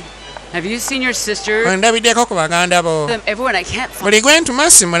 Tusanyuse. Have you seen your sister? Ndabiddeko ku baganda bo. Everyone I can't find. Buli gwe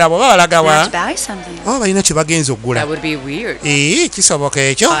ntuma simula bwe balaga wa. Buy something. Balina kye bagenza okugula. That would be weird. Kisoboka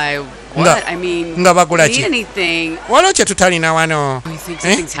ekyo. I mean, nga bagula ki? Anything. Waliwo kye tutalina wano. I think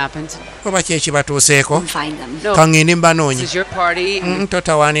something's happened. Oba ki ekibatuuseeko? Find them. No. Kangende mbanoonye. This is your party.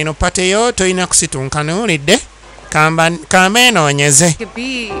 Totawaanino pateyo toyina kusituuka nuwulidde. Kamba enoonyeze.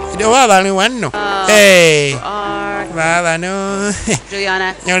 Oba bali wanno. Babano.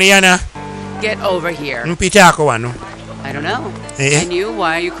 Juliana. Get over here. Mpitaako wano. I don't know. And you,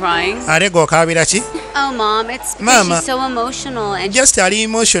 why are you crying? Ate g'okaabira ki? Oh, Mom, it's because she's so emotional. And just ali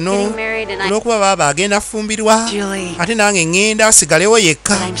emotional. Getting married and olw'okuba baba agenda kufumbirwa. Ate nange ngenda asigalewo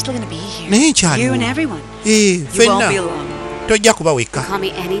yekka. Naye nkyaliwo. Ffenna. Tojja kuba wekka.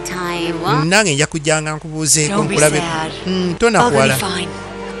 Nange nja kujjanga nkubuuzeeko nkulabe. Tonakuwala.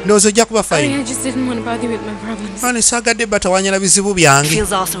 Ndowooza ojja kuba fine. Ane saagadde batawanyala bizibu byange.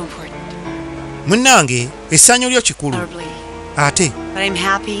 Munnange essanyu lyo kikulu. Ate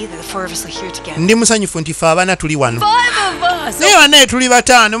ndi musanyufu nti ffe abana tuli wano. Naye bannaye tuli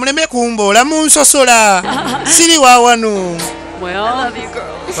bataano muleme kumboola munsosola. Siri wa wano.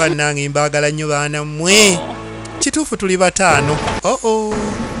 Bannange mbaagala nnyo baana mmwe. Kituufu tuli bataano.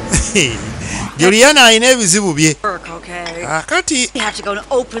 Juliana alina ebizibu bye. Akati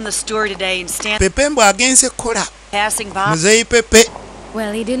Pepe mbw agenze kukola. Muzeeyi Pepe.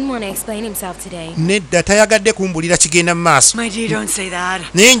 Well, he didn't want to explain himself today. Nedda tayagadde kumbulira kigenda mu maaso. My dear, don't say that.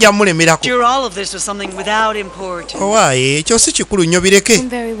 Naye nja mulemerako. Sure, all of this was something without import. Owaaye ekyo si kikulu nnyo bireke.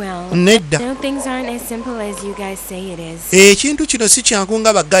 Very well. Nedda. No, things aren't as simple as you guys say it is. Ekintu kino si kyangu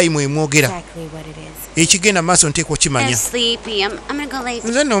nga baggayi mwemwogera. Exactly what it is. Ekigenda mu maaso nteekwa kimanya.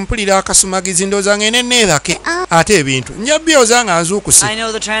 Nze nno mpulira akasumagizi ndowooza ngende neebake. Ate ebintu nja byoza nga nzuukuse. I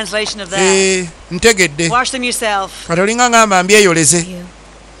know the translation of that. Ntegedde. Wash them yourself. Kati olinga ngamba mbyeyoleze.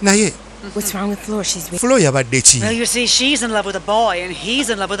 Naye What's wrong with Flo? She's Flo yabadde ki? Well, you see, she's in love with a boy and he's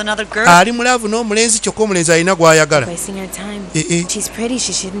in love with another girl. Ali mulaavu n'omulenzi kyokka omulenzi alina gw'ayagala. Wasting her time. She's pretty.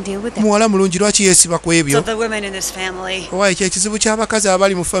 She shouldn't deal with that. Muwala mulungi lwaki yeesiba ku ebyo? So the women in this family. Owa ekyo ekizibu ky'abakazi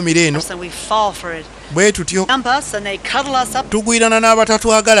abali mu famire eno. So we fall for it. Bwe tutyo. Dump us and they cuddle us up. Tugwirana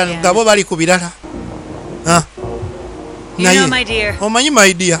n'abatatwagala nga bo bali ku birala. You know, my dear. Omanyi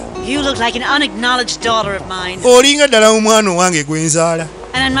my dear. You look like an unacknowledged daughter of mine. Olinga ddala omwana wange gwe nzaala.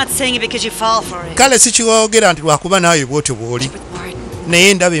 And I'm not saying it because you fall for it. Kale sikiwogera nti lwakuba naawe bw'otyo bw'oli.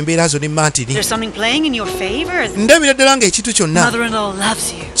 Naye ndaba embeera zo ne Mantini. There's something playing in your favor. Ndabira ddala ng'ekintu kyonna Mother-in-law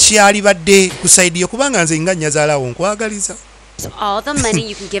loves you. kyali badde ku sayidi yo kubanga nze nga nnyazaalawo nkwagaliza. So all the money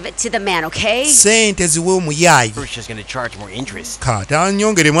you can give it to the man, okay? Sente ziwe omuyaayi. First, she's gonna charge more interest. Kata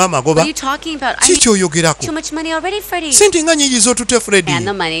nyongeremu amagoba. What are you talking about? I Kiki oyogerako? too much money already, Freddie. Sente nga nyingi z'otute Freddie. And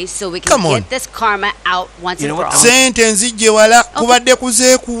the money so we can get this karma out once and for all. Sente nzijje wala kubadde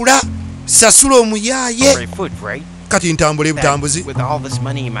kuzeekuula. Sasula omuyaaye. Kati ntambule butambuzi.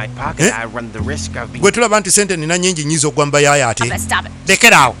 Gwe tulaba nti sente nina nyingi nyizo ogwa mbayaaye ate.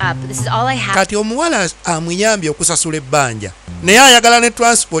 Lekerawo. Kati omuwala amuyambye okusasula ebbanja. Naye ayagala ne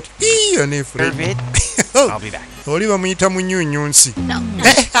transport. Iyo ne Fred. Oli bamuyita munyuunyunsi.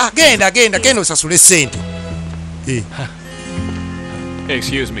 Genda osasule sente.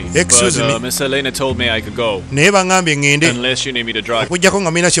 Excuse me. Excuse me. Miss Elena told me I could go. Naye bangambye ngende. Unless you need me to drive. Okujjako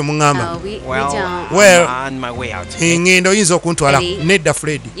nga mulina kye muŋŋamba. No, we don't. Well, on my way out. Ngenda oyinza okuntwala. Nedda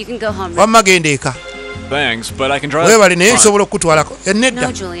Fred. You can go home. Wamma genda eka. Thanks, but I can drive. Weebale naye nsobola okutwalako. Nedda.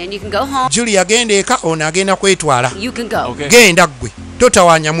 No, Julian, you can go home. Julia genda eka ono agenda kwetwala. You can go. Okay. Genda ggwe.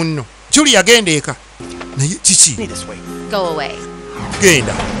 Totawaanya munno. Julia genda eka. Naye kiki? Go away.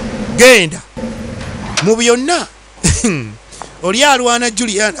 Genda. Mu byonna. Oli alwana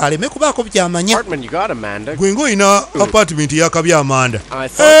Julian aleme kubaako byamanya. Apartment you got, Amanda. Gwe ng'olina apartment y'akabi Amanda. I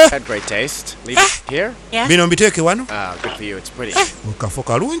thought it had great taste. Leave it here? Yeah. Bino mbiteeke wano. Good for you. It's pretty. Kafo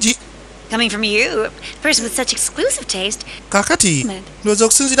kalungi. Coming from you, a person with such exclusive taste. Kakati ndowooza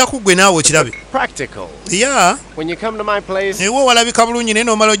okusinziira ku ggwe naawe okirabe. Practical. Yeah. When you come to my place, ewe walabika bulungi naye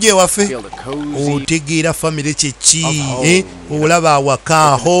n'omala ojja ewaffe otegeera famire kyeki olaba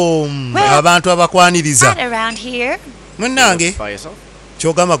awaka home abantu abakwaniriza munnange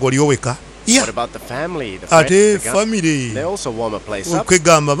kyogamba goliyo weka ate famire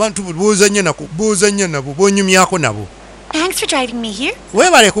okwegamba abantu boozanya nabo bonyumyako nabo. Thanks for driving me here.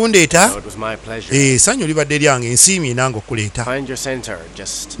 Weebale kundeeta. No, it was my pleasure. Essanyu libadde lyange ensiimye nange okuleeta. Find your center.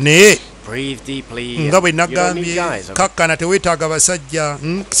 Just naye breathe deeply. Nga bwe nagambye kakkana teweetaaga basajja.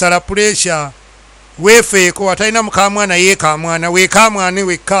 Sala puresha. Weefeeko atalina mukamwana yeekamwana weekamwane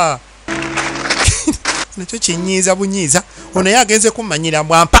wekka. Nakyo kinyiiza bunyiiza. Ono ye agenze kummanyira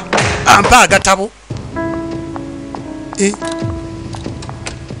mbu ampa agatabo.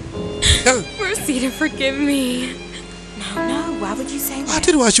 Rosita, forgive me. No, why would you say that?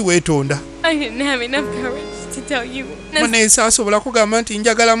 Ate lwaki weetonda? I didn't have enough courage to tell you. Munneesa asobola kugamba nti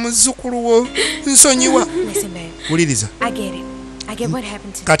njagala muzzukulu wo nsonyiwa. Listen, babe. Wuliriza. I get it. I get what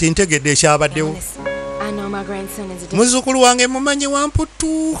happened to Kati ntegedde ekyabaddewo. I know my grandson is a muzzukulu wange mumanyi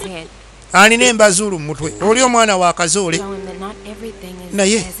wamputu. Alina embazulu mu mutwe. Oli omwana wa kazoole.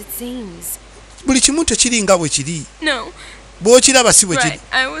 Naye buli kimu tekiri nga bwe kiri. No. Bw'okiraba si bwe kiri.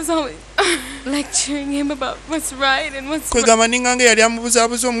 I was always lecturing him about what's right and what's wrong. Kwegamba ningange yali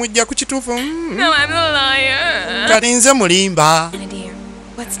amubuzaabuza omujja ku kituufu. No, I'm a liar. Kati nze mulimba.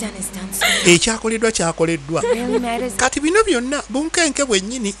 What's done is done. Ekyakoleddwa kyakoleddwa. Kati bino byonna bunkenke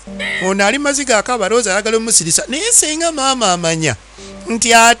bwennyini. Ono ali maziga akabalooza ayagala omusirisa naye singa maama amanya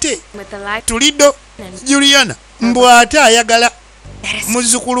nti ate tuliddo Juliana mbu ate ayagala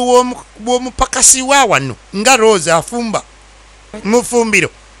muzzukulu w'omupakasi wa wano nga Rose afumba mufumbiro.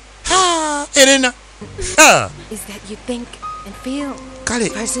 Elena. Is that you think and feel kale the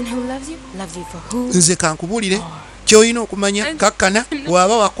person who loves you for who? Nze kankubulire ky'olina okumanya kakkana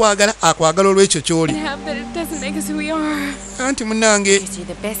bw'aba wakwagala akwagala olw'ekyo ky'oli. Anti munnange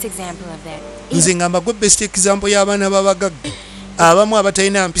nze ngamba gwe best example y'abaana b'abagagga abamu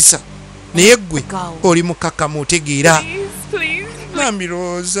abatalina mpisa naye ggwe oli mukakkamu otegeera. Bambi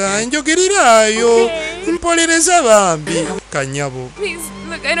Rosa njogereraayo mpolereza bambi kanyabo.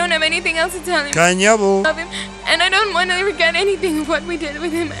 Look, I don't have anything else to tell him. Kanyabo. Love him, and I don't want to forget anything of what we did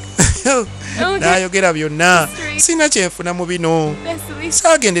with him. Naayogera byonna sina kyenfuna mu bino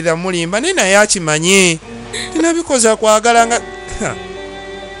saagenderera mulimba naye naye akimanye tinabikoza kwagala nga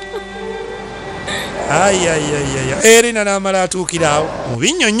ayayayaya Erina n'amala atuukira awo mu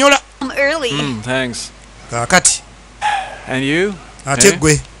binnyonnyola. Thanks. Kaakati. And you? Ate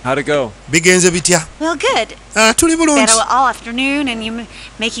ggwe. How'd it go? Bigenze bitya? Well, good. Tuli bulungi. Better all afternoon and you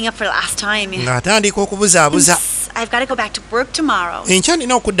making up for last time. Ng'atandika okubuzaabuza. I've got to go back to work tomorrow. Enkya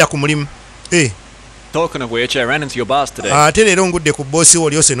nina okudda ku mulimu. Talking of which, I ran into your boss today. Ate leero ngudde ku boosi wo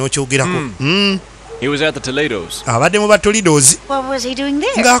olyose n'okyogerako. He was at the Toledos. Abadde mu Toledos. What was he doing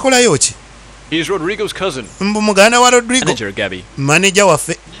there? Ng'akolayo ki? He's Rodrigo's cousin. Mbu muganda wa Rodrigo. Manager, Gabby. Manager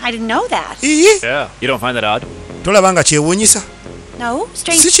waffe. I didn't know that. Yeah, you don't find that odd? Tolaba nga kyewuunyisa. No,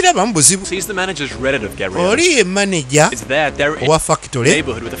 strange. Sikirabamu buzibu. He's the manager's relative, Gabrielle. Oli ye manager wa factory.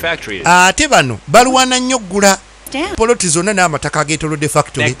 Neighborhood with the factory is. Ate bano balwana nnyo ggula poloti zonna n'amataka ageetoolodde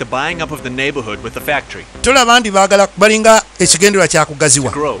factory. Like the buying up of the neighborhood with the factory. Tolaba nti balinga ekigendererwa kya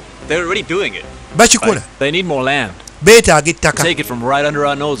kugaziwa. They're already doing it. Bakikola. They need more land. beetaaga ettaka Take it from right under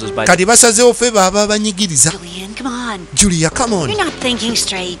our noses by kati basazeewo ffe baba banyigiriza Julia come on You're not thinking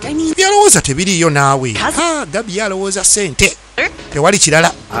straight. I mean, byalowooza tebiriiyo naawe Gabi yalowooza ssente tewali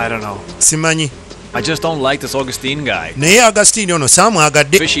kirala I don't know. simanyi I just don't like this Augustine guy. naye Augustine ono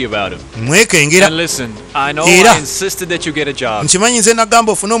saamwagadde Fishy about him. mwekengera And listen, I know Era. I insisted that you get a job. nkimanyi nze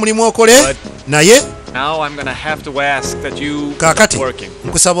nagamba ofune omulimu okole naye Now I'm gonna have to ask that you kaakati stop working.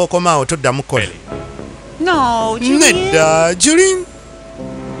 nkusaba okomaawo toddamu kukola no, Julian. nedda Julian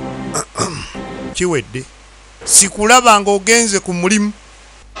kiwedde sikulaba ng'ogenze ku mulimu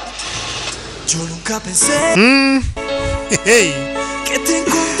hey.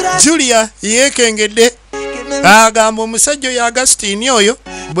 Julia yeekengedde agamba omusajja oyo Augustine oyo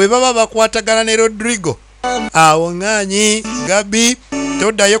bwe baba bakwatagana ne Rodrigo awo ŋŋaanyi Gabi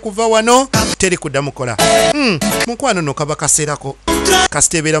toddayo kuva wano teri kuddamu kola mukwano no kaba kaseerako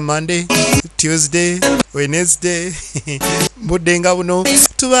kasitebeera Monday Tuesday Wednesday budde nga buno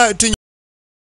tuba